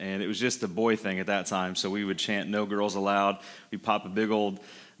and it was just a boy thing at that time. So we would chant, "No girls allowed." We'd pop a big old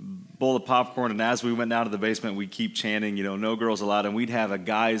bowl of popcorn, and as we went down to the basement, we'd keep chanting, "No girls allowed," and we'd have a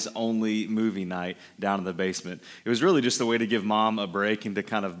guys-only movie night down in the basement. It was really just a way to give Mom a break and to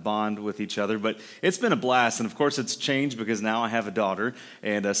kind of bond with each other, but it's been a blast, and of course it's changed because now I have a daughter,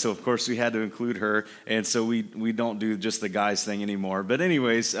 and so of course we had to include her, and so we don't do just the guys thing anymore. But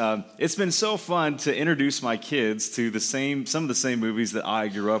anyways, it's been so fun to introduce my kids to some of the same movies that I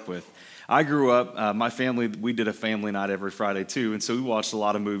grew up with. I grew up, my family, we did a family night every Friday too, and so we watched a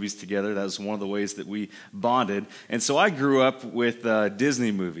lot of movies together. That was one of the ways that we bonded. And so I grew up with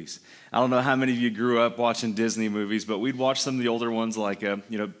Disney movies. I don't know how many of you grew up watching Disney movies, but we'd watch some of the older ones like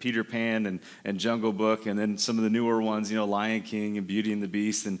Peter Pan and Jungle Book, and then some of the newer ones, Lion King and Beauty and the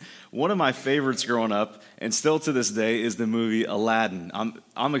Beast. And one of my favorites growing up, and still to this day, is the movie Aladdin.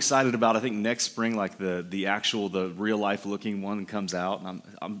 I'm excited about, I think next spring, like the real life looking one comes out, and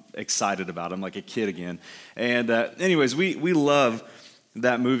I'm excited about it. I'm like a kid again. And anyways, we love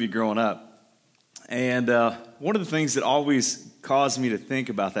that movie growing up. And one of the things that always caused me to think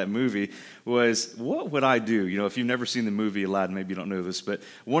about that movie was, what would I do? If you've never seen the movie Aladdin, maybe you don't know this, but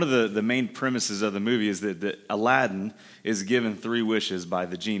one of the main premises of the movie is that Aladdin is given 3 wishes by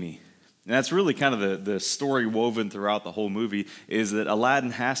the genie. And that's really kind of the story woven throughout the whole movie, is that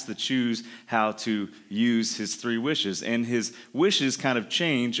Aladdin has to choose how to use his 3 wishes. And his wishes kind of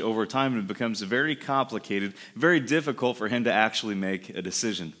change over time, and it becomes very complicated, very difficult for him to actually make a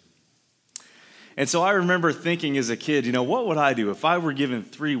decision. And so I remember thinking as a kid, what would I do? If I were given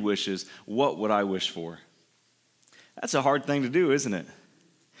 3 wishes, what would I wish for? That's a hard thing to do, isn't it?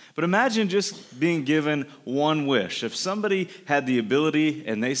 But imagine just being given 1 wish. If somebody had the ability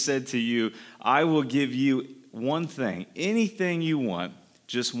and they said to you, "I will give you 1 thing, anything you want,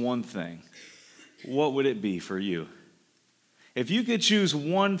 just 1 thing," what would it be for you? If you could choose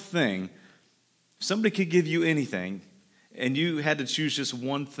 1 thing, somebody could give you anything, and you had to choose just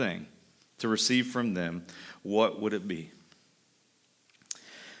 1 thing to receive from them, what would it be?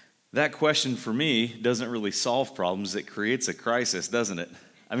 That question for me doesn't really solve problems. It creates a crisis, doesn't it?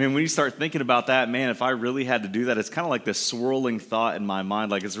 I mean, when you start thinking about that, man, if I really had to do that, it's kind of like this swirling thought in my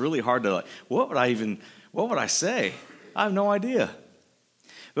mind. Like, it's really hard to, what would I say? I have no idea.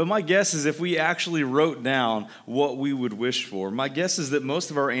 But my guess is if we actually wrote down what we would wish for, my guess is that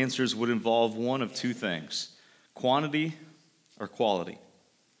most of our answers would involve one of 2 things: quantity or quality.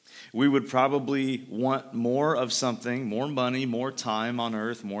 We would probably want more of something, more money, more time on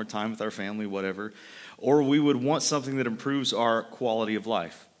earth, more time with our family, whatever. Or we would want something that improves our quality of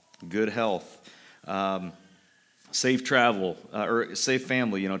life, good health, safe travel, or safe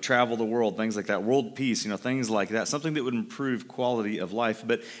family, travel the world, things like that, world peace, things like that, something that would improve quality of life.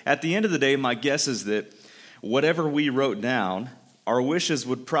 But at the end of the day, my guess is that whatever we wrote down, our wishes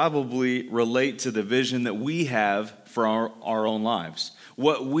would probably relate to the vision that we have for our own lives,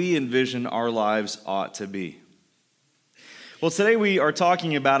 what we envision our lives ought to be. Well, today we are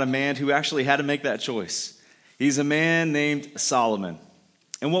talking about a man who actually had to make that choice. He's a man named Solomon.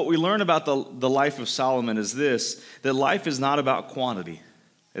 And what we learn about the life of Solomon is this: that life is not about quantity.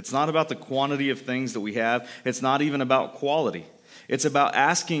 It's not about the quantity of things that we have. It's not even about quality. It's about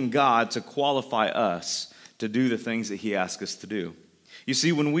asking God to qualify us to do the things that he asks us to do. You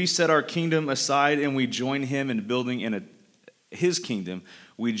see, when we set our kingdom aside and we join him in building his kingdom,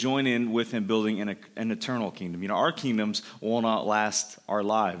 we join in with him building an eternal kingdom. Our kingdoms will not last our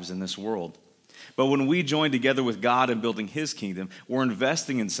lives in this world. But when we join together with God in building his kingdom, we're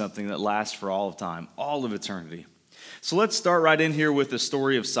investing in something that lasts for all of time, all of eternity. So let's start right in here with the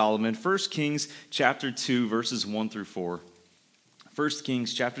story of Solomon. 1 Kings chapter 2, verses 1 through 4. 1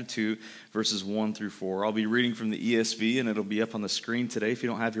 Kings chapter 2, verses 1 through 4. I'll be reading from the ESV, and it'll be up on the screen today if you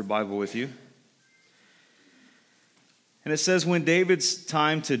don't have your Bible with you. And it says, "When David's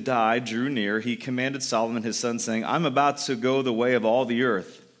time to die drew near, he commanded Solomon his son, saying, 'I'm about to go the way of all the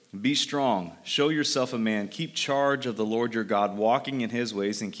earth. Be strong, show yourself a man, keep charge of the Lord your God, walking in his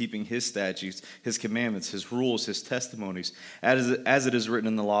ways and keeping his statutes, his commandments, his rules, his testimonies, as it is written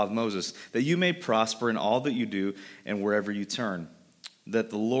in the law of Moses, that you may prosper in all that you do and wherever you turn.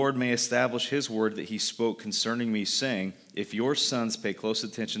 That the Lord may establish his word that he spoke concerning me, saying, if your sons pay close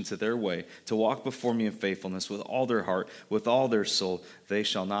attention to their way, to walk before me in faithfulness with all their heart, with all their soul, you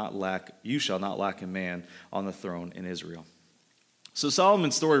shall not lack a man on the throne in Israel.'" So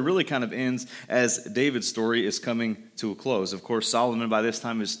Solomon's story really kind of ends as David's story is coming to a close. Of course, Solomon by this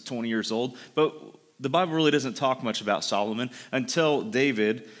time is 20 years old, but the Bible really doesn't talk much about Solomon until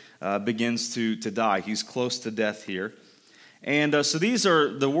David begins to die. He's close to death here. And so these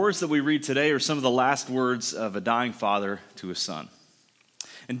are the words that we read today are some of the last words of a dying father to his son.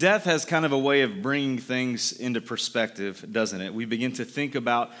 And death has kind of a way of bringing things into perspective, doesn't it? We begin to think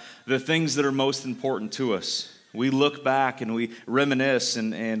about the things that are most important to us. We look back and we reminisce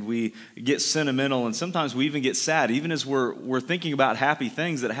and we get sentimental, and sometimes we even get sad. Even as we're thinking about happy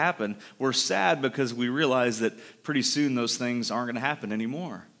things that happen, we're sad because we realize that pretty soon those things aren't going to happen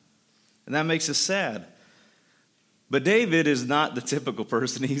anymore. And that makes us sad. But David is not the typical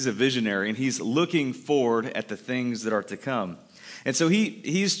person. He's a visionary, and he's looking forward at the things that are to come. And so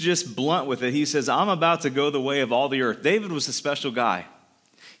he's just blunt with it. He says, I'm about to go the way of all the earth. David was a special guy.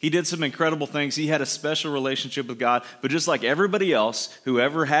 He did some incredible things. He had a special relationship with God. But just like everybody else,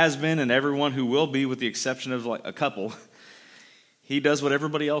 whoever has been and everyone who will be, with the exception of like a couple, he does what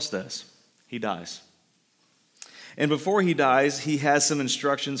everybody else does. He dies. And before he dies, he has some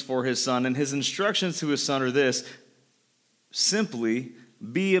instructions for his son. And his instructions to his son are this: simply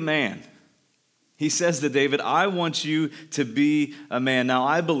be a man. He says to David, I want you to be a man. Now,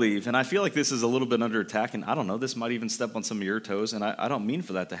 I believe, and I feel like this is a little bit under attack, and I don't know, this might even step on some of your toes, and I don't mean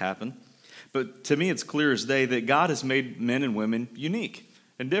for that to happen. But to me, it's clear as day that God has made men and women unique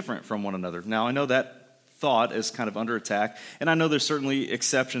and different from one another. Now, I know that thought is kind of under attack, and I know there's certainly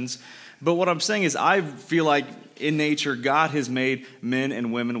exceptions. But what I'm saying is I feel like in nature, God has made men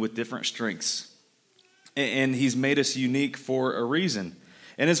and women with different strengths. And he's made us unique for a reason.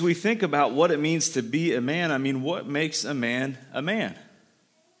 And as we think about what it means to be a man, I mean, what makes a man a man?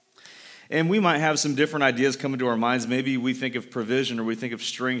 And we might have some different ideas come into our minds. Maybe we think of provision, or we think of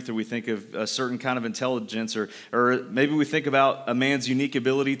strength, or we think of a certain kind of intelligence, or maybe we think about a man's unique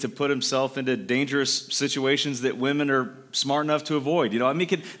ability to put himself into dangerous situations that women are smart enough to avoid.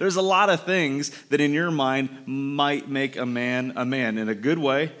 There's a lot of things that in your mind might make a man in a good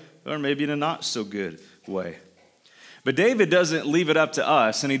way, or maybe in a not so good way. But David doesn't leave it up to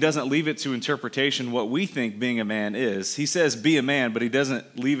us, and he doesn't leave it to interpretation what we think being a man is. He says, be a man, but he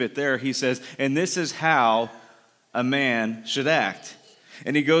doesn't leave it there. He says, and this is how a man should act.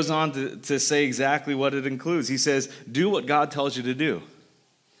 And he goes on to say exactly what it includes. He says, do what God tells you to do.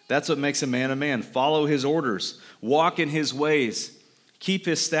 That's what makes a man a man. Follow his orders. Walk in his ways. Keep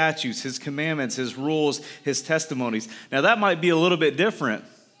his statutes, his commandments, his rules, his testimonies. Now that might be a little bit different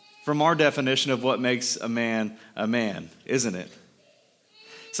from our definition of what makes a man, isn't it?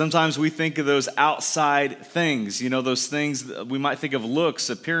 Sometimes we think of those outside things, those things we might think of looks,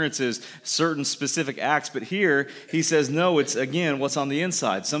 appearances, certain specific acts. But here he says, no, it's again what's on the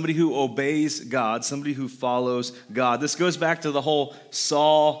inside. Somebody who obeys God, somebody who follows God. This goes back to the whole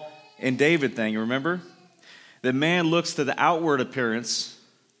Saul and David thing, remember? The man looks to the outward appearance,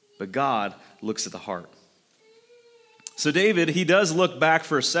 but God looks at the heart. So David, he does look back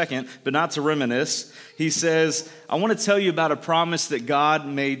for a second, but not to reminisce. He says, I want to tell you about a promise that God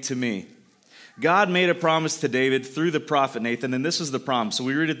made to me. God made a promise to David through the prophet Nathan, and this is the promise. So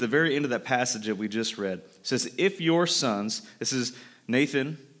we read at the very end of that passage that we just read. It says, if your sons, this is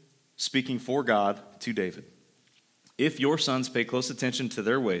Nathan speaking for God to David. If your sons pay close attention to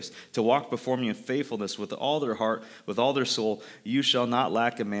their ways, to walk before me in faithfulness with all their heart, with all their soul, you shall not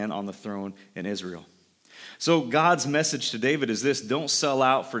lack a man on the throne in Israel. So God's message to David is this: don't sell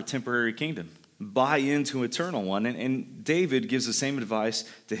out for a temporary kingdom. Buy into an eternal one. And David gives the same advice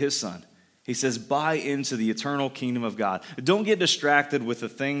to his son. He says, buy into the eternal kingdom of God. Don't get distracted with the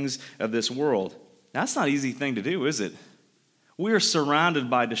things of this world. Now, that's not an easy thing to do, is it? We are surrounded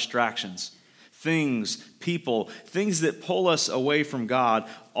by distractions, things, people, things that pull us away from God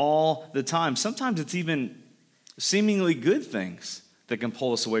all the time. Sometimes it's even seemingly good things that can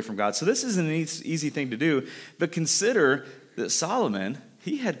pull us away from God. So this isn't an easy thing to do, but consider that Solomon,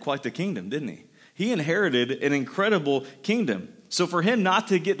 he had quite the kingdom, didn't he? He inherited an incredible kingdom. So for him not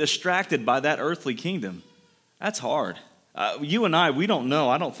to get distracted by that earthly kingdom, that's hard. You and we don't know,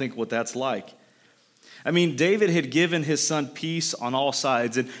 I don't think, what that's like. I mean, David had given his son peace on all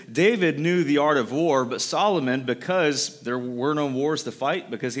sides, and David knew the art of war, but Solomon, because there were no wars to fight,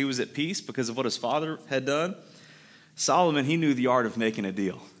 because he was at peace, because of what his father had done, Solomon, he knew the art of making a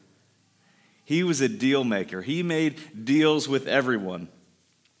deal. He was a deal maker. He made deals with everyone.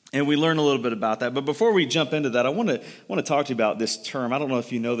 And we learn a little bit about that. But before we jump into that, I want to talk to you about this term. I don't know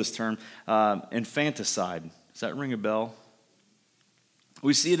if you know this term, infanticide. Does that ring a bell?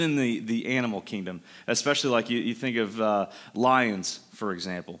 We see it in the animal kingdom, especially like you think of lions, for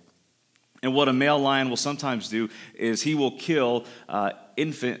example. And what a male lion will sometimes do is he will kill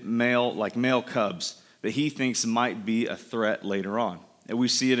infant male cubs that he thinks might be a threat later on. And we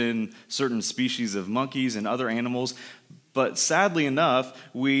see it in certain species of monkeys and other animals. But sadly enough,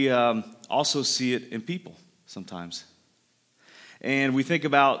 we also see it in people sometimes. And we think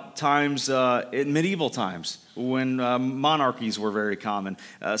about times in medieval times when monarchies were very common.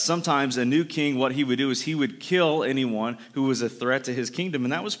 Sometimes a new king, what he would do is he would kill anyone who was a threat to his kingdom.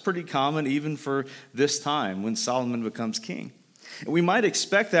 And that was pretty common even for this time when Solomon becomes king. We might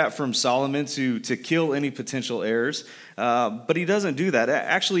expect that from Solomon to kill any potential heirs, but he doesn't do that.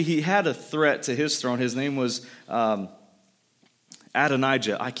 Actually, he had a threat to his throne. His name was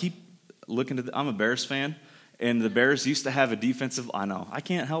Adonijah. I keep looking at I'm a Bears fan, and the Bears used to have a defensive, I know, I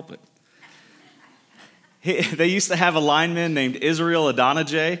can't help it. They used to have a lineman named Israel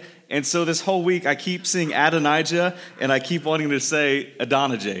Adonijah, and so this whole week I keep seeing Adonijah, and I keep wanting to say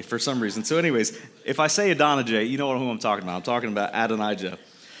Adonijah for some reason. So anyways, if I say Adonijah, you know who I'm talking about. I'm talking about Adonijah.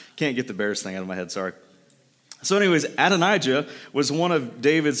 Can't get the Bears thing out of my head, sorry. So anyways, Adonijah was one of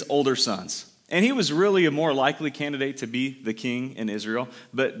David's older sons. And he was really a more likely candidate to be the king in Israel,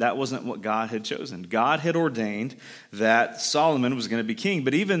 but that wasn't what God had chosen. God had ordained that Solomon was going to be king,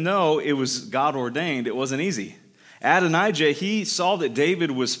 but even though it was God ordained, it wasn't easy. Adonijah, he saw that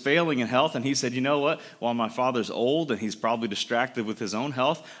David was failing in health, and he said, you know what, while my father's old and he's probably distracted with his own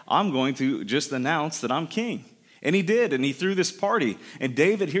health, I'm going to just announce that I'm king. And he did, and he threw this party, and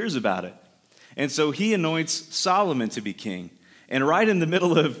David hears about it. And so he anoints Solomon to be king. And right in the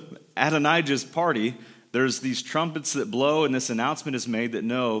middle of Adonijah's party, there's these trumpets that blow, and this announcement is made that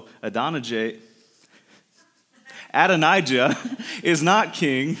no, Adonijah is not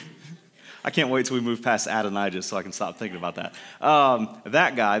king. I can't wait till we move past Adonijah so I can stop thinking about that.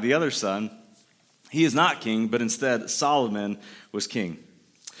 That guy, the other son, he is not king, but instead Solomon was king.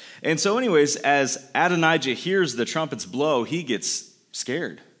 And so anyways, as Adonijah hears the trumpets blow, he gets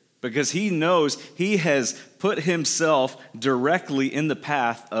scared, because he knows he has put himself directly in the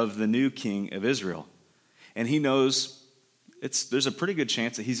path of the new king of Israel. And he knows there's a pretty good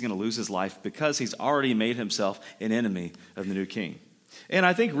chance that he's going to lose his life because he's already made himself an enemy of the new king. And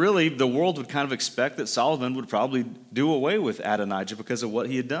I think really the world would kind of expect that Solomon would probably do away with Adonijah because of what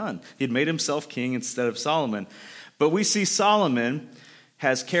he had done. He had made himself king instead of Solomon. But we see Solomon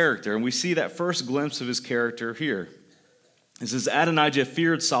has character, and we see that first glimpse of his character here. It says, Adonijah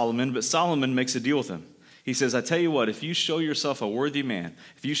feared Solomon, but Solomon makes a deal with him. He says, I tell you what, if you show yourself a worthy man,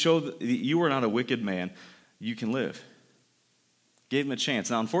 if you show that you are not a wicked man, you can live. Gave him a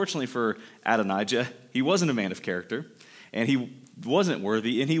chance. Now, unfortunately for Adonijah, he wasn't a man of character, and he wasn't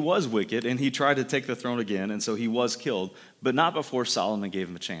worthy, and he was wicked, and he tried to take the throne again, and so he was killed, but not before Solomon gave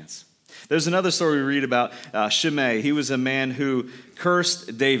him a chance. There's another story we read about Shimei. He was a man who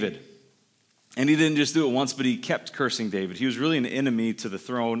cursed David. And he didn't just do it once, but he kept cursing David. He was really an enemy to the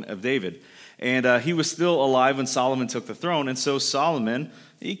throne of David. And he was still alive when Solomon took the throne. And so Solomon,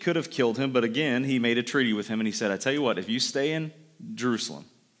 he could have killed him, but again, he made a treaty with him. And he said, I tell you what, if you stay in Jerusalem,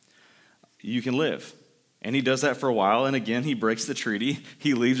 you can live. And he does that for a while. And again, he breaks the treaty.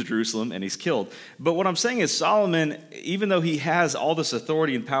 He leaves Jerusalem and he's killed. But what I'm saying is Solomon, even though he has all this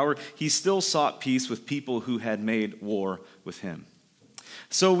authority and power, he still sought peace with people who had made war with him.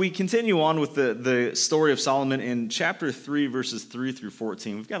 So we continue on with the story of Solomon in chapter 3, verses 3 through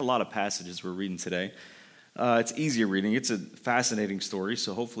 14. We've got a lot of passages we're reading today. It's easier reading. It's a fascinating story,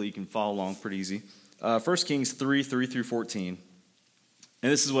 so hopefully you can follow along pretty easy. 1 Kings 3 through 14.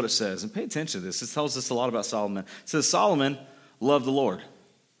 And this is what it says. And pay attention to this. It tells us a lot about Solomon. It says, Solomon loved the Lord.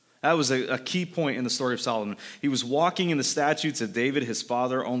 That was a key point in the story of Solomon. He was walking in the statutes of David, his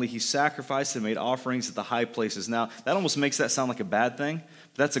father, only he sacrificed and made offerings at the high places. Now, that almost makes that sound like a bad thing,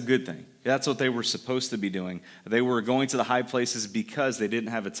 but that's a good thing. That's what they were supposed to be doing. They were going to the high places because they didn't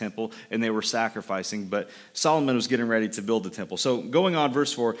have a temple and they were sacrificing, but Solomon was getting ready to build the temple. So going on,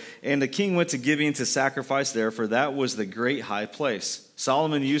 verse 4, and the king went to Gibeon to sacrifice there, for that was the great high place.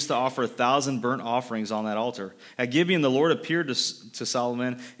 Solomon used to offer 1,000 burnt offerings on that altar. At Gibeon, the Lord appeared to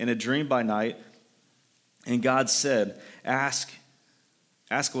Solomon in a dream by night, and God said, Ask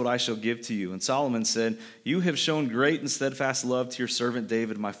what I shall give to you. And Solomon said, You have shown great and steadfast love to your servant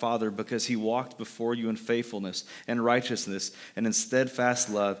David, my father, because he walked before you in faithfulness and righteousness and in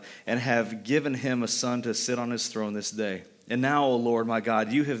steadfast love, and have given him a son to sit on his throne this day. And now, O Lord, my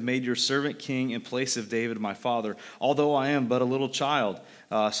God, you have made your servant king in place of David, my father, although I am but a little child.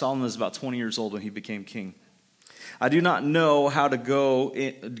 Solomon was about 20 years old when he became king. I do not know how to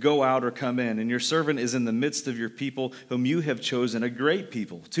go out or come in, and your servant is in the midst of your people, whom you have chosen, a great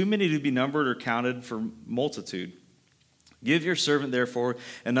people, too many to be numbered or counted for multitude. Give your servant, therefore,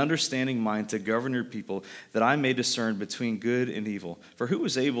 an understanding mind to govern your people, that I may discern between good and evil. For who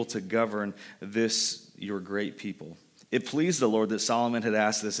is able to govern this, your great people? It pleased the Lord that Solomon had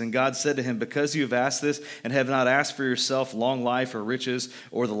asked this, and God said to him, because you have asked this and have not asked for yourself long life or riches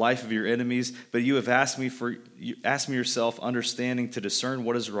or the life of your enemies, but you have asked me yourself understanding to discern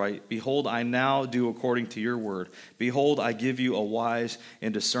what is right, behold, I now do according to your word. Behold, I give you a wise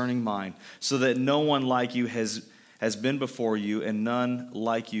and discerning mind, so that no one like you has been before you, and none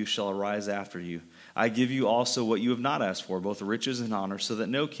like you shall arise after you. I give you also what you have not asked for, both riches and honor, so that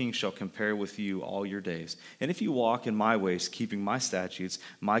no king shall compare with you all your days. And if you walk in my ways, keeping my statutes,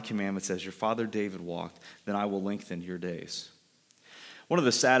 my commandments, as your father David walked, then I will lengthen your days. One of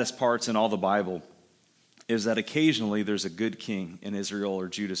the saddest parts in all the Bible is that occasionally there's a good king in Israel or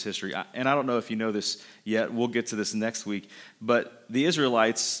Judah's history. And I don't know if you know this yet. We'll get to this next week. But the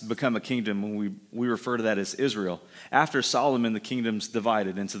Israelites become a kingdom when we refer to that as Israel. After Solomon, the kingdom's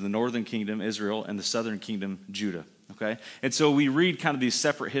divided into the northern kingdom, Israel, and the southern kingdom, Judah. Okay? And so we read kind of these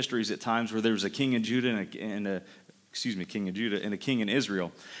separate histories at times where there was a king in Judah and a king in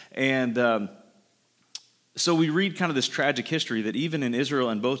Israel. And so we read kind of this tragic history that even in Israel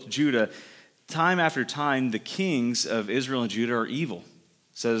and both Judah, time after time, the kings of Israel and Judah are evil.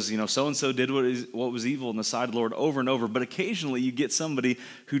 It says, so-and-so did what was evil in the sight of the Lord over and over. But occasionally you get somebody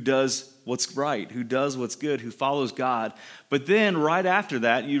who does what's right, who does what's good, who follows God. But then right after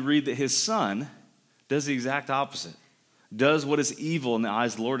that, you read that his son does the exact opposite, does what is evil in the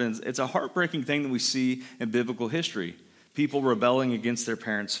eyes of the Lord. And it's a heartbreaking thing that we see in biblical history, people rebelling against their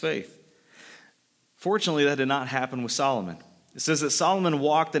parents' faith. Fortunately, that did not happen with Solomon. It says that Solomon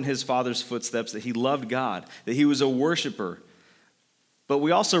walked in his father's footsteps, that he loved God, that he was a worshiper. But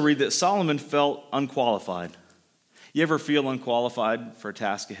we also read that Solomon felt unqualified. You ever feel unqualified for a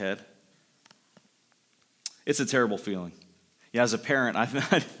task ahead? It's a terrible feeling. Yeah, as a parent, I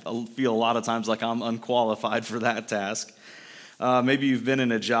feel a lot of times like I'm unqualified for that task. Maybe you've been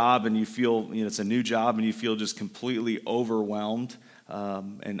in a job and you feel, it's a new job and you feel just completely overwhelmed.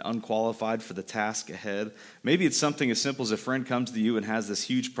 And unqualified for the task ahead. Maybe it's something as simple as a friend comes to you and has this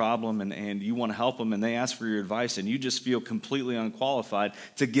huge problem and you want to help them and they ask for your advice and you just feel completely unqualified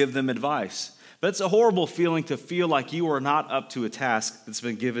to give them advice. But it's a horrible feeling to feel like you are not up to a task that's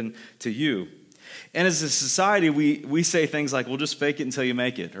been given to you. And as a society, we say things like, well, just fake it until you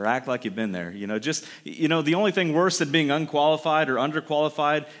make it, or act like you've been there. The only thing worse than being unqualified or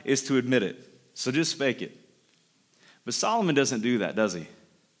underqualified is to admit it. So just fake it. But Solomon doesn't do that, does he?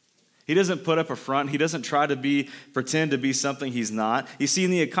 He doesn't put up a front. He doesn't try to pretend to be something he's not. You see,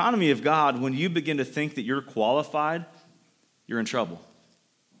 in the economy of God, when you begin to think that you're qualified, you're in trouble.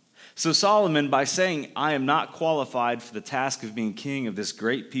 So Solomon, by saying, I am not qualified for the task of being king of this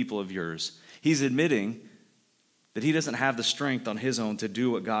great people of yours, he's admitting that he doesn't have the strength on his own to do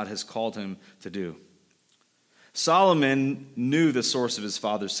what God has called him to do. Solomon knew the source of his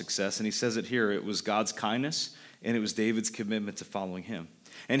father's success, and he says it here. It was God's kindness, and it was David's commitment to following him.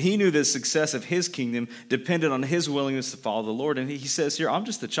 And he knew the success of his kingdom depended on his willingness to follow the Lord. And he says here, I'm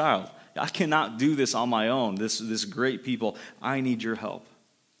just a child. I cannot do this on my own, this great people. I need your help.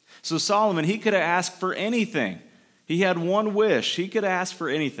 So Solomon, he could have asked for anything. He had one wish. He could ask for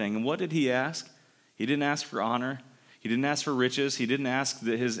anything. And what did he ask? He didn't ask for honor. He didn't ask for riches. He didn't ask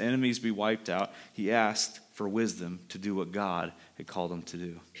that his enemies be wiped out. He asked for wisdom to do what God had called him to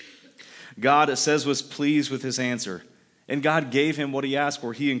do. God, it says, was pleased with his answer. And God gave him what he asked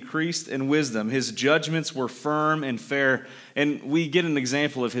for. He increased in wisdom. His judgments were firm and fair. And we get an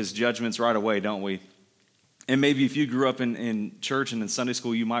example of his judgments right away, don't we? And maybe if you grew up in church and in Sunday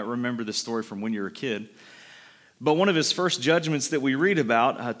school, you might remember this story from when you were a kid. But one of his first judgments that we read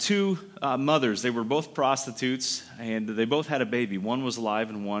about, two mothers, they were both prostitutes, and they both had a baby. One was alive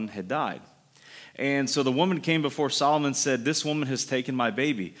and one had died. And so the woman came before Solomon and said, this woman has taken my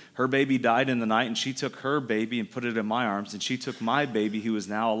baby. Her baby died in the night, and she took her baby and put it in my arms, and she took my baby who is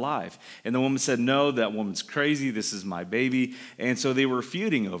now alive. And the woman said, no, that woman's crazy. This is my baby. And so they were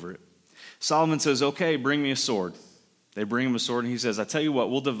feuding over it. Solomon says, okay, bring me a sword. They bring him a sword, and he says, I tell you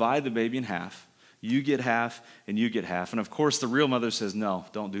what, we'll divide the baby in half. You get half, and you get half. And of course, the real mother says, no,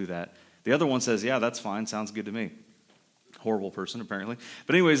 don't do that. The other one says, yeah, that's fine. Sounds good to me. Horrible person, apparently.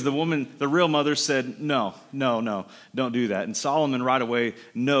 But anyways, the real mother said, no, don't do that. And Solomon right away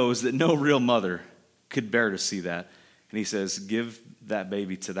knows that no real mother could bear to see that. And he says, give that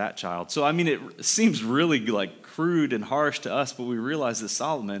baby to that child. So, it seems really like crude and harsh to us, but we realize that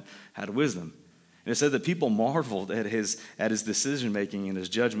Solomon had wisdom. And it said that people marveled at his decision-making and his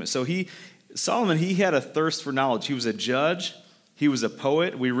judgment. So Solomon had a thirst for knowledge. He was a judge. He was a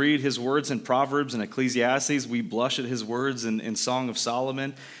poet. We read his words in Proverbs and Ecclesiastes. We blush at his words in Song of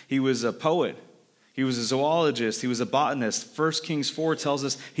Solomon. He was a poet. He was a zoologist. He was a botanist. 1 Kings 4 tells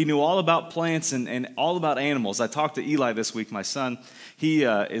us he knew all about plants and all about animals. I talked to Eli this week, my son. He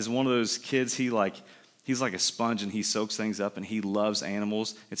is one of those kids, he's like a sponge, and he soaks things up, and he loves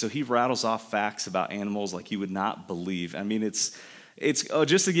animals. And so he rattles off facts about animals like you would not believe. I mean, it's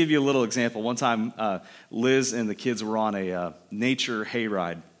just to give you a little example. One time, Liz and the kids were on a nature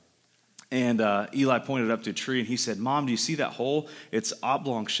hayride. And Eli pointed up to a tree, and he said, "Mom, do you see that hole? It's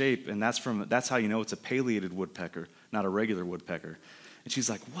oblong shape, and that's how you know it's a pileated woodpecker, not a regular woodpecker." And she's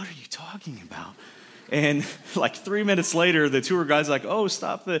like, "What are you talking about?" And like 3 minutes later, the tour guide's like, "Oh,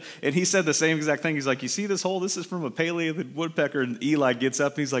 stop the..." And he said the same exact thing. He's like, "You see this hole? This is from a pileated woodpecker." And Eli gets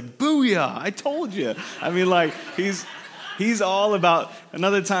up, and he's like, "Booyah, I told you." I mean, like, He's all about.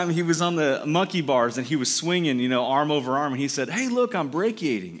 Another time he was on the monkey bars and he was swinging, arm over arm. And he said, "Hey, look, I'm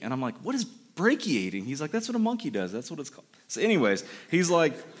brachiating." And I'm like, "What is brachiating?" He's like, "That's what a monkey does. That's what it's called." So anyways, he's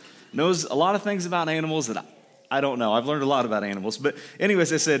like, knows a lot of things about animals that I don't know. I've learned a lot about animals. But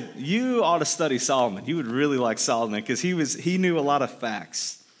anyways, I said, "You ought to study Solomon. You would really like Solomon because he knew a lot of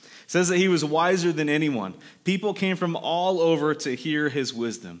facts." It says that he was wiser than anyone. People came from all over to hear his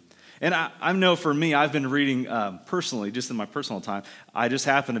wisdom. And I know for me, I've been reading personally, just in my personal time, I just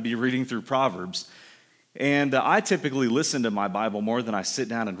happen to be reading through Proverbs. And I typically listen to my Bible more than I sit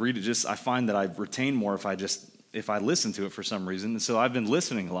down and read it. I find that I retain more if I listen to it for some reason. And so I've been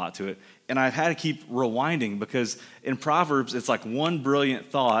listening a lot to it. And I've had to keep rewinding because in Proverbs, it's like one brilliant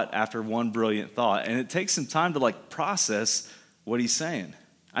thought after one brilliant thought. And it takes some time to process what he's saying.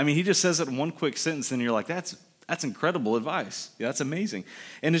 I mean, he just says it in one quick sentence, and you're like, that's incredible advice. Yeah, that's amazing.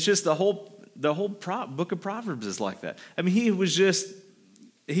 And it's just the whole book of Proverbs is like that. I mean, he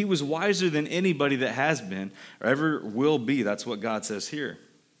was wiser than anybody that has been or ever will be. That's what God says here.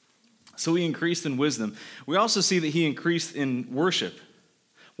 So he increased in wisdom. We also see that he increased in worship.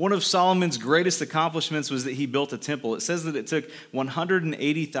 One of Solomon's greatest accomplishments was that he built a temple. It says that it took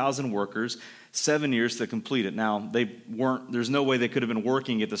 180,000 workers 7 years to complete it. Now, there's no way they could have been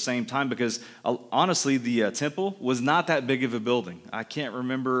working at the same time because, honestly, the temple was not that big of a building. I can't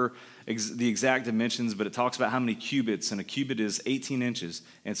remember the exact dimensions, but it talks about how many cubits, and a cubit is 18 inches.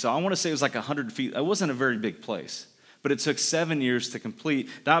 And so I want to say it was like 100 feet. It wasn't a very big place, but it took 7 years to complete,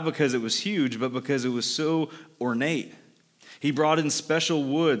 not because it was huge, but because it was so ornate. He brought in special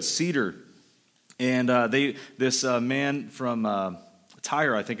wood, cedar, and this man from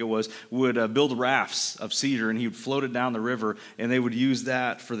Tyre, I think it was, would build rafts of cedar, and he would float it down the river, and they would use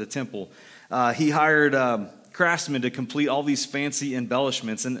that for the temple. He hired craftsmen to complete all these fancy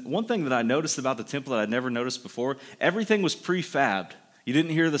embellishments. And one thing that I noticed about the temple that I'd never noticed before, everything was prefabbed. You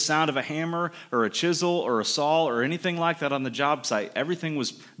didn't hear the sound of a hammer or a chisel or a saw or anything like that on the job site. Everything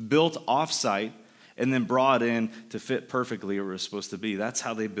was built off-site and then brought in to fit perfectly where it was supposed to be. That's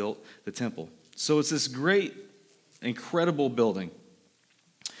how they built the temple. So it's this great, incredible building.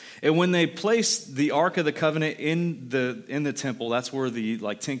 And when they placed the Ark of the Covenant in the temple, that's where the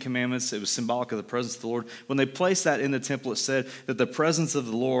 10 Commandments, it was symbolic of the presence of the Lord. When they placed that in the temple, it said that the presence of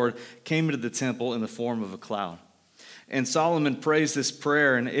the Lord came into the temple in the form of a cloud. And Solomon prays this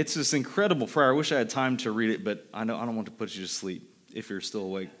prayer, and it's this incredible prayer. I wish I had time to read it, but I don't want to put you to sleep if you're still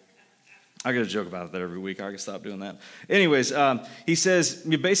awake. I got a joke about that every week. I can stop doing that. Anyways,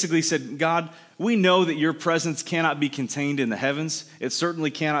 he basically said, "God, we know that your presence cannot be contained in the heavens. It certainly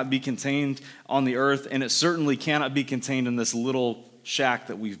cannot be contained on the earth, and it certainly cannot be contained in this little shack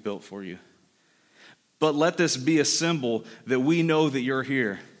that we've built for you. But let this be a symbol that we know that you're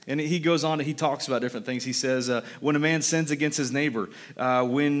here." And he goes on, he talks about different things. He says, when a man sins against his neighbor,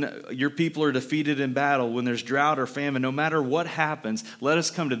 when your people are defeated in battle, when there's drought or famine, no matter what happens, let us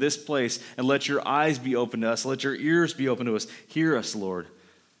come to this place and let your eyes be open to us. Let your ears be open to us. Hear us, Lord,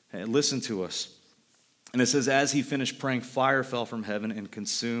 and listen to us. And it says, as he finished praying, fire fell from heaven and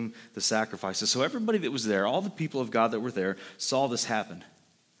consumed the sacrifices. So everybody that was there, all the people of God that were there, saw this happen.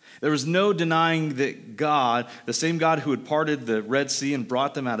 There was no denying that God, the same God who had parted the Red Sea and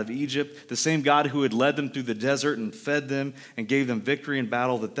brought them out of Egypt, the same God who had led them through the desert and fed them and gave them victory in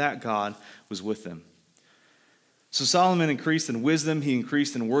battle, that God was with them. So Solomon increased in wisdom, he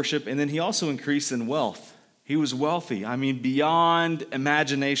increased in worship, and then he also increased in wealth. He was wealthy, beyond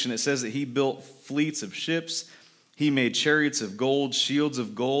imagination. It says that he built fleets of ships. He made chariots of gold, shields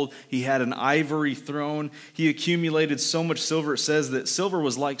of gold. He had an ivory throne. He accumulated so much silver. It says that silver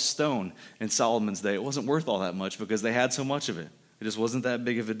was like stone in Solomon's day. It wasn't worth all that much because they had so much of it. It just wasn't that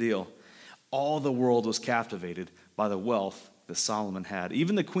big of a deal. All the world was captivated by the wealth that Solomon had.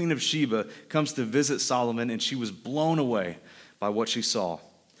 Even the Queen of Sheba comes to visit Solomon, and she was blown away by what she saw.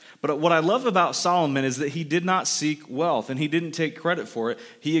 But what I love about Solomon is that he did not seek wealth and he didn't take credit for it.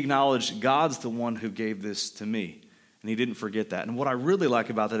 He acknowledged God's the one who gave this to me. And he didn't forget that. And what I really like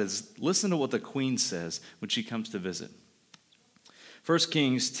about that is listen to what the queen says when she comes to visit. 1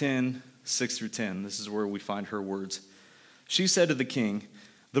 Kings 10, 6 through 10. This is where we find her words. She said to the king,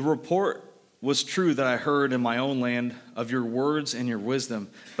 "The report was true that I heard in my own land of your words and your wisdom,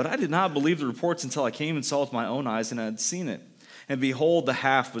 but I did not believe the reports until I came and saw with my own eyes and I had seen it. And behold, the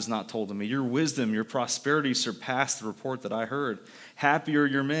half was not told to me. Your wisdom, your prosperity surpassed the report that I heard. Happy are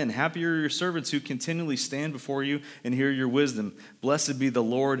your men, happy are your servants who continually stand before you and hear your wisdom. Blessed be the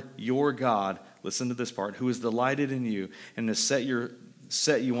Lord your God," listen to this part, "who has delighted in you and has set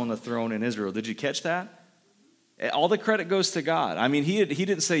you on the throne in Israel." Did you catch that? All the credit goes to God. I mean, he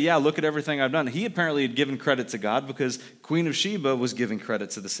didn't say, yeah, look at everything I've done. He apparently had given credit to God because Queen of Sheba was giving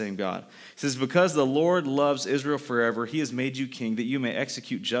credit to the same God. He says, "Because the Lord loves Israel forever, he has made you king that you may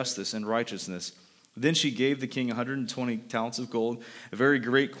execute justice and righteousness." Then she gave the king 120 talents of gold, a very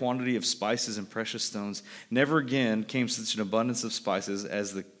great quantity of spices and precious stones. Never again came such an abundance of spices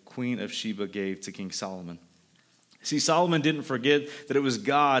as the Queen of Sheba gave to King Solomon. See, Solomon didn't forget that it was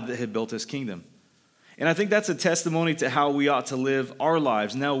God that had built his kingdom. And I think that's a testimony to how we ought to live our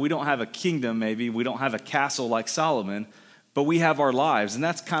lives. No, we don't have a kingdom, maybe. We don't have a castle like Solomon, but we have our lives. And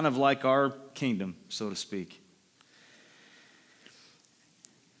that's kind of like our kingdom, so to speak.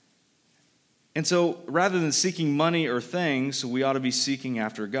 And so rather than seeking money or things, we ought to be seeking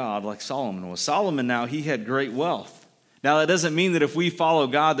after God like Solomon was. Solomon now, he had great wealth. Now, that doesn't mean that if we follow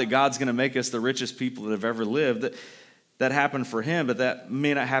God, that God's going to make us the richest people that have ever lived. That happened for him, but that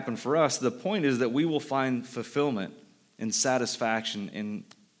may not happen for us. The point is that we will find fulfillment and satisfaction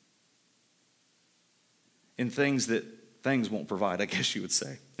in things that things won't provide, I guess you would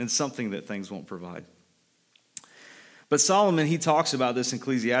say, in something that things won't provide. But Solomon, he talks about this in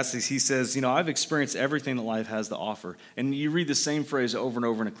Ecclesiastes. He says, I've experienced everything that life has to offer. And you read the same phrase over and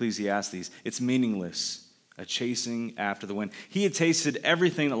over in Ecclesiastes. It's meaningless, a chasing after the wind. He had tasted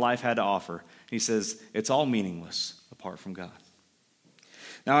everything that life had to offer. He says, it's all meaningless apart from God.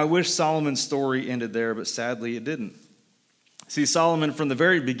 Now, I wish Solomon's story ended there, but sadly it didn't. See, Solomon, from the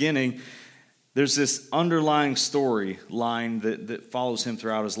very beginning, there's this underlying story line that follows him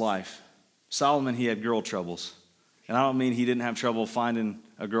throughout his life. Solomon, he had girl troubles. And I don't mean he didn't have trouble finding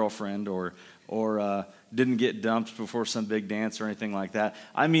a girlfriend or didn't get dumped before some big dance or anything like that.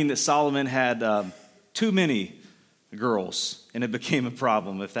 I mean that Solomon had too many girls, and it became a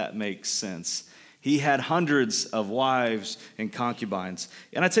problem, if that makes sense. He had hundreds of wives and concubines.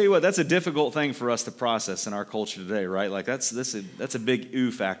 And I tell you what, that's a difficult thing for us to process in our culture today, right? Like that's a big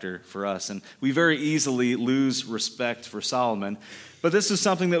ooh factor for us. And we very easily lose respect for Solomon. But this is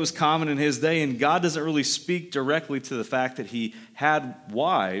something that was common in his day, and God doesn't really speak directly to the fact that he had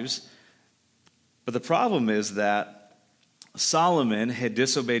wives. But the problem is that Solomon had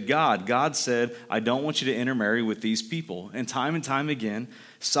disobeyed God. God said, I don't want you to intermarry with these people. And time again,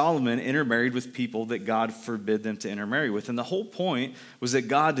 Solomon intermarried with people that God forbid them to intermarry with. And the whole point was that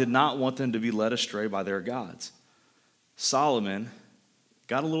God did not want them to be led astray by their gods. Solomon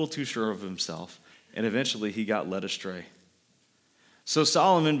got a little too sure of himself, and eventually he got led astray. So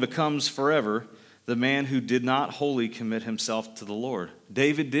Solomon becomes forever the man who did not wholly commit himself to the Lord.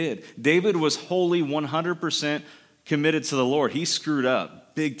 David did. David was wholly 100% committed to the Lord. He screwed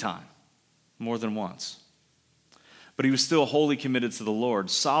up big time, more than once. But he was still wholly committed to the Lord.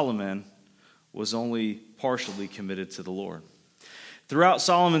 Solomon was only partially committed to the Lord. Throughout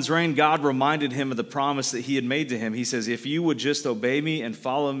Solomon's reign, God reminded him of the promise that he had made to him. He says, if you would just obey me and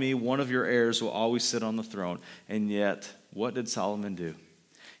follow me, one of your heirs will always sit on the throne. And yet, what did Solomon do?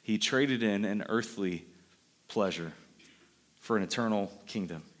 He traded in an earthly pleasure for an eternal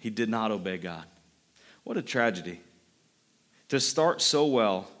kingdom. He did not obey God. What a tragedy. To start so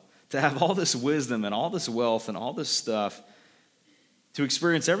well, to have all this wisdom and all this wealth and all this stuff, to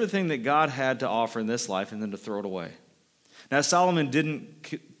experience everything that God had to offer in this life and then to throw it away. Now, Solomon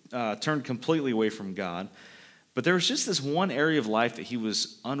didn't turn completely away from God, but there was just this one area of life that he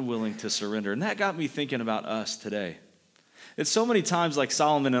was unwilling to surrender. And that got me thinking about us today. It's so many times like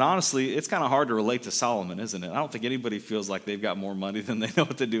Solomon, and honestly, it's kind of hard to relate to Solomon, isn't it? I don't think anybody feels like they've got more money than they know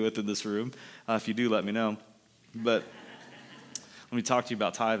what to do with in this room. If you do, let me know. But let me talk to you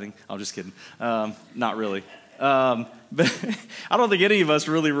about tithing. I'm just kidding. Not really. But I don't think any of us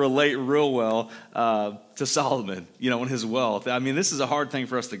really relate real well to Solomon, and his wealth. I mean, this is a hard thing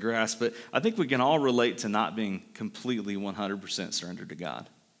for us to grasp, but I think we can all relate to not being completely 100% surrendered to God.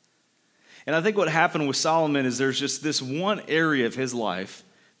 And I think what happened with Solomon is there's just this one area of his life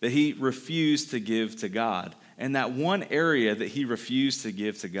that he refused to give to God. And that one area that he refused to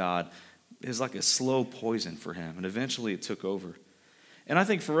give to God is like a slow poison for him. And eventually it took over. And I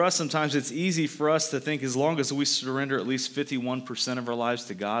think for us, sometimes it's easy for us to think as long as we surrender at least 51% of our lives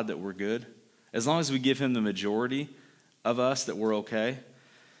to God that we're good. As long as we give him the majority of us that we're okay.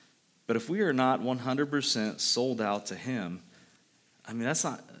 But if we are not 100% sold out to him, I mean, that's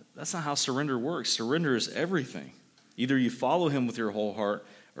not how surrender works. Surrender is everything. Either you follow him with your whole heart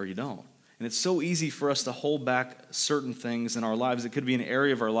or you don't. And it's so easy for us to hold back certain things in our lives. It could be an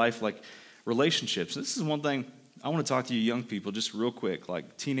area of our life like relationships. This is one thing I want to talk to you young people just real quick,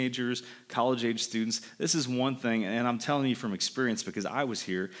 like teenagers, college-age students. This is one thing, and I'm telling you from experience because I was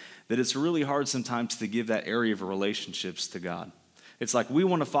here, that it's really hard sometimes to give that area of relationships to God. It's like we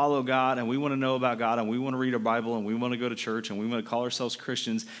want to follow God, and we want to know about God, and we want to read our Bible, and we want to go to church, and we want to call ourselves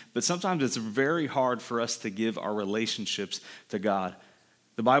Christians, but sometimes it's very hard for us to give our relationships to God.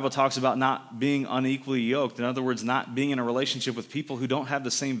 The Bible talks about not being unequally yoked. In other words, not being in a relationship with people who don't have the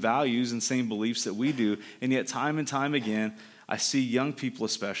same values and same beliefs that we do. And yet time and time again, I see young people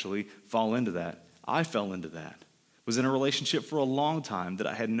especially fall into that. I fell into that. Was in a relationship for a long time that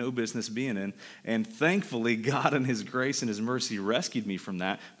I had no business being in. And thankfully, God in his grace and his mercy rescued me from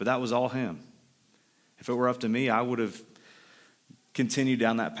that. But that was all him. If it were up to me, I would have continued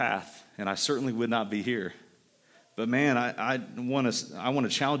down that path. And I certainly would not be here. But man, I want to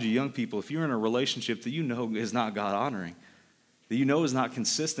challenge you young people. If you're in a relationship that you know is not God honoring, that you know is not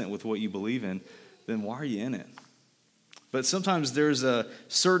consistent with what you believe in, then why are you in it? But sometimes there's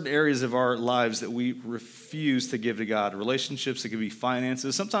certain areas of our lives that we refuse to give to God. Relationships, it could be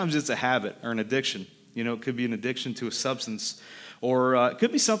finances. Sometimes it's a habit or an addiction. You know, it could be an addiction to a substance. Or it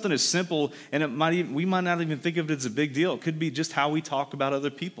could be something as simple, and we might not even think of it as a big deal. It could be just how we talk about other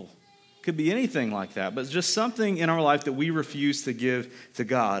people. Could be anything like that, but it's just something in our life that we refuse to give to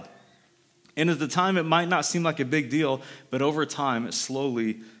God. And at the time, it might not seem like a big deal, but over time, it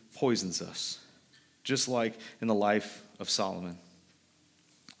slowly poisons us, just like in the life of Solomon.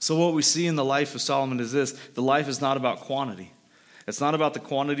 So what we see in the life of Solomon is this: the life is not about quantity. It's not about the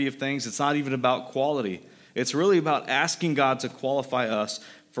quantity of things. It's not even about quality. It's really about asking God to qualify us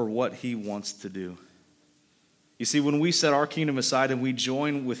for what he wants to do. You see, when we set our kingdom aside and we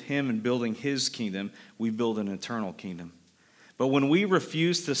join with him in building his kingdom, we build an eternal kingdom. But when we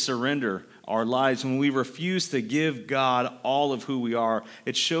refuse to surrender our lives, when we refuse to give God all of who we are,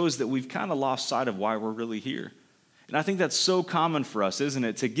 it shows that we've kind of lost sight of why we're really here. And I think that's so common for us, isn't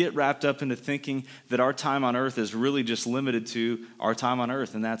it? To get wrapped up into thinking that our time on earth is really just limited to our time on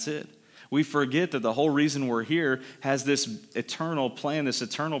earth, and that's it. We forget that the whole reason we're here has this eternal plan, this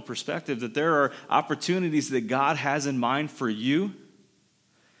eternal perspective, that there are opportunities that God has in mind for you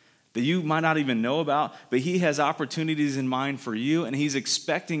that you might not even know about, but he has opportunities in mind for you, and he's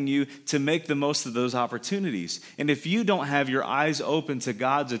expecting you to make the most of those opportunities. And if you don't have your eyes open to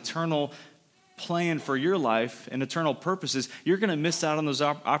God's eternal plan for your life and eternal purposes, you're going to miss out on those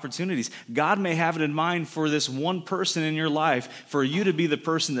opportunities. God may have it in mind for this one person in your life, for you to be the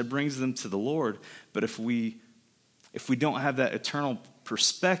person that brings them to the Lord. But if we don't have that eternal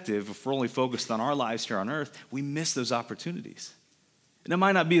perspective, if we're only focused on our lives here on earth, we miss those opportunities. And it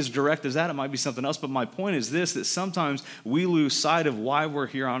might not be as direct as that. It might be something else. But my point is this, that sometimes we lose sight of why we're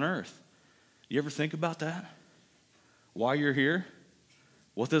here on earth. You ever think about that? Why you're here?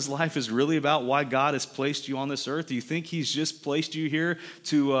 What this life is really about, why God has placed you on this earth? Do you think he's just placed you here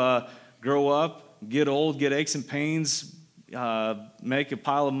to grow up, get old, get aches and pains, make a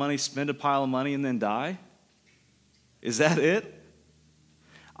pile of money, spend a pile of money, and then die? Is that it?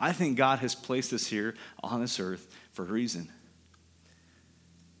 I think God has placed us here on this earth for a reason.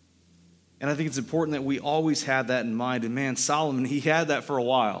 And I think it's important that we always have that in mind. And man, Solomon, he had that for a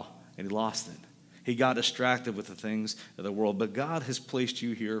while, and he lost it. He got distracted with the things of the world. But God has placed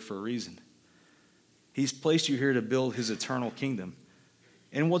you here for a reason. He's placed you here to build his eternal kingdom.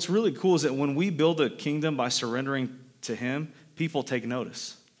 And what's really cool is that when we build a kingdom by surrendering to him, people take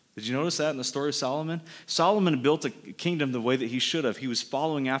notice. Did you notice that in the story of Solomon? Solomon built a kingdom the way that he should have. He was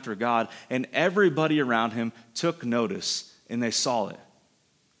following after God, and everybody around him took notice, and they saw it.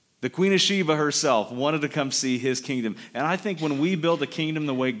 The Queen of Sheba herself wanted to come see his kingdom. And I think when we build a kingdom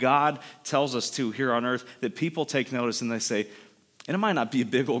the way God tells us to here on earth, that people take notice and they say, and it might not be a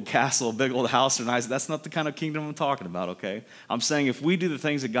big old castle, a big old house or nice. That's not the kind of kingdom I'm talking about, okay? I'm saying if we do the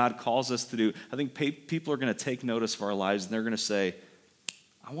things that God calls us to do, I think people are going to take notice of our lives, and they're going to say,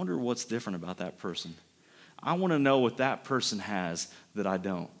 I wonder what's different about that person. I want to know what that person has that I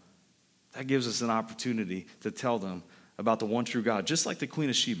don't. That gives us an opportunity to tell them about the one true God, just like the Queen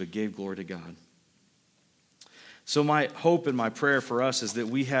of Sheba gave glory to God. So my hope and my prayer for us is that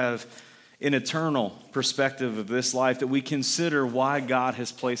we have an eternal perspective of this life, that we consider why God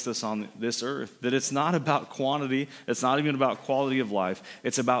has placed us on this earth. That it's not about quantity, it's not even about quality of life,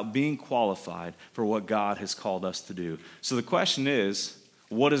 it's about being qualified for what God has called us to do. So the question is,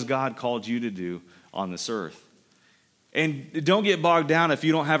 what has God called you to do on this earth? And don't get bogged down if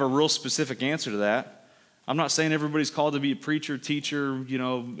you don't have a real specific answer to that. I'm not saying everybody's called to be a preacher, teacher,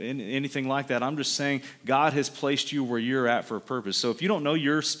 anything like that. I'm just saying God has placed you where you're at for a purpose. So if you don't know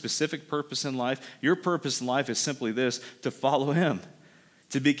your specific purpose in life, your purpose in life is simply this: to follow Him,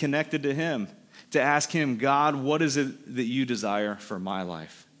 to be connected to Him, to ask Him, God, what is it that you desire for my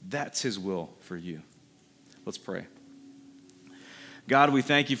life? That's His will for you. Let's pray. God, we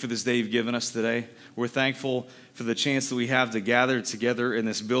thank you for this day you've given us today. We're thankful for the chance that we have to gather together in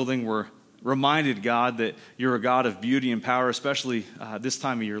this building. We're reminded, God, that you're a God of beauty and power, especially this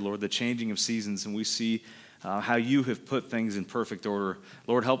time of year, Lord, the changing of seasons, and we see how you have put things in perfect order.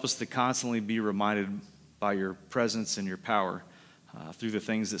 Lord, help us to constantly be reminded by your presence and your power through the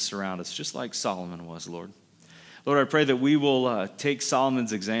things that surround us, just like Solomon was, Lord. Lord, I pray that we will take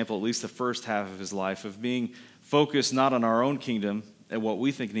Solomon's example, at least the first half of his life, of being focused not on our own kingdom and what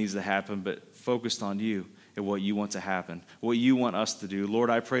we think needs to happen, but focused on you and what you want to happen, what you want us to do. Lord,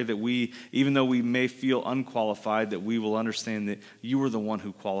 I pray that we, even though we may feel unqualified, that we will understand that you are the one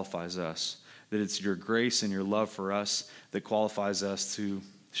who qualifies us, that it's your grace and your love for us that qualifies us to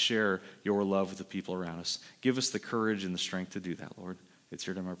share your love with the people around us. Give us the courage and the strength to do that, Lord. It's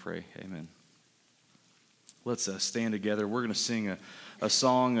your name I pray. Amen. Let's stand together. We're going to sing a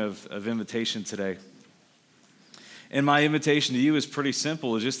song of invitation today. And my invitation to you is pretty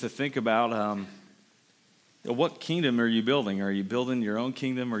simple, is just to think about what kingdom are you building? Are you building your own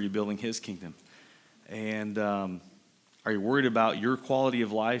kingdom, or are you building His kingdom? And are you worried about your quality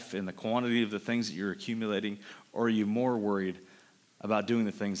of life and the quantity of the things that you're accumulating, or are you more worried about doing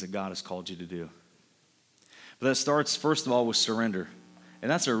the things that God has called you to do? But that starts, first of all, with surrender. And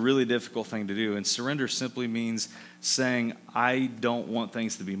that's a really difficult thing to do. And surrender simply means saying, I don't want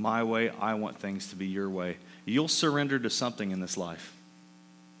things to be my way, I want things to be your way. You'll surrender to something in this life.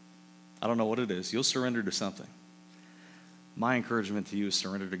 I don't know what it is. You'll surrender to something. My encouragement to you is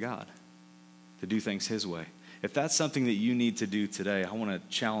surrender to God, to do things His way. If that's something that you need to do today, I want to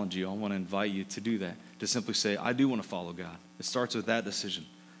challenge you. I want to invite you to do that, to simply say, I do want to follow God. It starts with that decision.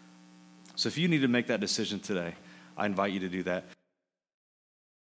 So if you need to make that decision today, I invite you to do that.